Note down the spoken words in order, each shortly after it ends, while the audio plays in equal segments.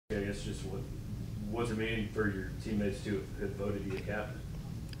I guess just what's it meaning for your teammates to have voted you a captain?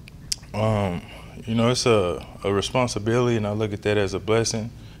 It's a responsibility, and I look at that as a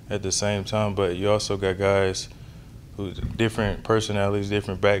blessing at the same time. But you also got guys who different personalities,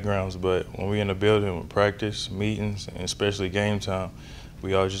 different backgrounds. But when we in the building with practice, meetings, and especially game time,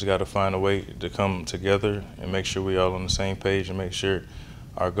 we all just got to find a way to come together and make sure we all on the same page and make sure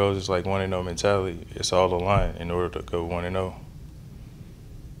our goals is like 1-0 mentality. It's all aligned in order to go 1-0.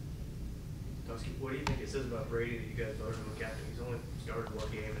 Tauskie, what do you think it says about Brady that you guys voted him a captain? He's only started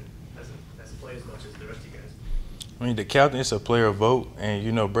one game and hasn't played as much as the rest of you guys. I mean, the captain is a player vote,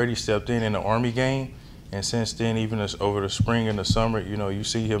 and Brady stepped in the Army game, and since then, even over the spring and the summer, you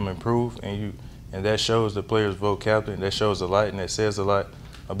see him improve, and that shows the players vote captain. That shows a lot, and that says a lot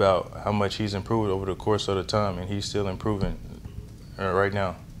about how much he's improved over the course of the time, and he's still improving right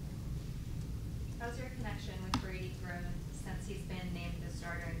now. How's your connection with Brady grown since he's been named the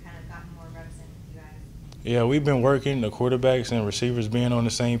starter and kind of gotten more reps in with you guys? Yeah, we've been working, the quarterbacks and receivers being on the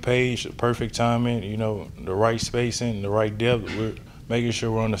same page, perfect timing, the right spacing, the right depth. We're making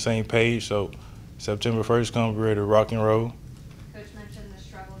sure we're on the same page. So September 1st comes, we're ready to rock and roll. Coach mentioned the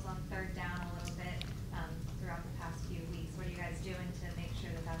struggles on third down a little bit throughout the past few weeks. What are you guys doing to make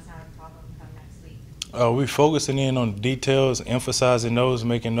sure that that's not a problem come next week? We're focusing in on the details, emphasizing those,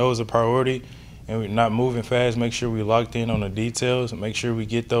 making those a priority, and we're not moving fast. Make sure we locked in on the details, make sure we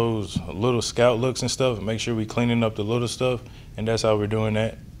get those little scout looks and stuff, make sure we cleaning up the little stuff, and that's how we're doing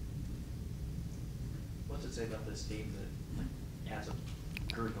that. What's it say about this team that as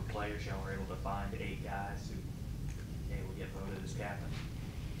a group of players y'all were able to find 8 guys who will get voted as captain?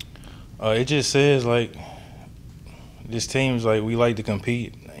 It just says like this team's like we like to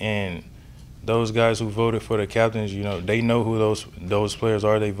compete, and those guys who voted for the captains, they know who those players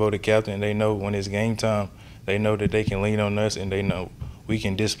are. They voted captain. They know when it's game time, they know that they can lean on us, and they know we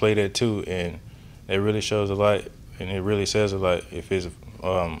can display that too. And it really shows a lot, and it really says a lot if it's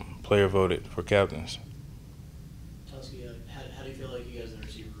player voted for captains. Tauskie, how do you feel like you guys in the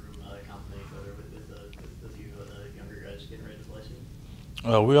receiver room complement each other with the few of the younger guys getting ready to play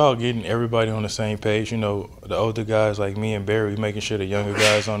soon? We're all getting everybody on the same page. The older guys like me and Barry, making sure the younger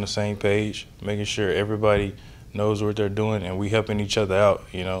guys on the same page, making sure everybody knows what they're doing, and we helping each other out.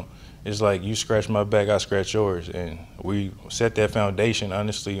 It's like you scratch my back, I scratch yours, and we set that foundation.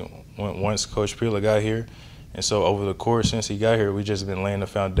 Honestly, once Coach Peeler got here, and so over the course since he got here, we just been laying the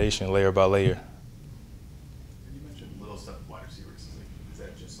foundation layer by layer. You mentioned little stuff with wide receivers. Is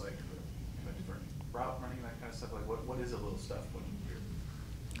that just like a different route running, that kind of stuff? Like what is the little stuff when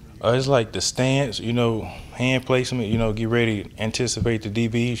you're It's like the stance, hand placement, get ready to anticipate the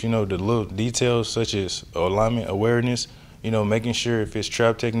DBs, the little details such as alignment, awareness, making sure if it's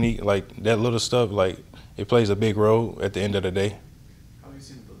trap technique, like that little stuff, like it plays a big role at the end of the day. How have you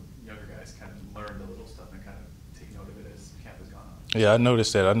seen the younger guys kind of learn the little stuff and kind of take note of it as camp has gone on? Yeah, I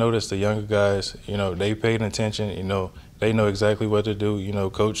noticed that. I noticed the younger guys, they paid attention, they know exactly what to do.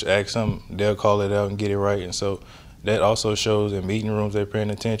 Coach asks them, they'll call it out and get it right. And so that also shows in meeting rooms they're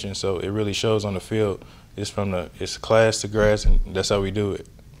paying attention. So it really shows on the field. It's class to grass, and that's how we do it.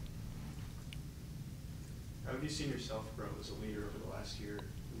 How have you seen yourself grow as a leader over the last year,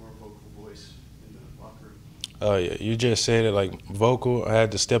 a more vocal voice in the locker room? Yeah, you just said it, like vocal. I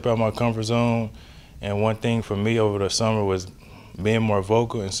had to step out my comfort zone, and one thing for me over the summer was being more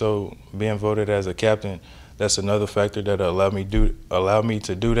vocal, and so being voted as a captain, that's another factor that allowed me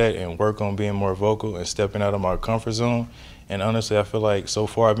to do that and work on being more vocal and stepping out of my comfort zone. And honestly, I feel like so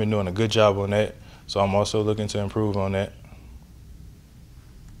far I've been doing a good job on that, so I'm also looking to improve on that.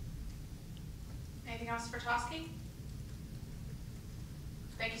 Anything else for Tauskie?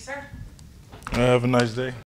 Thank you, sir. Have a nice day.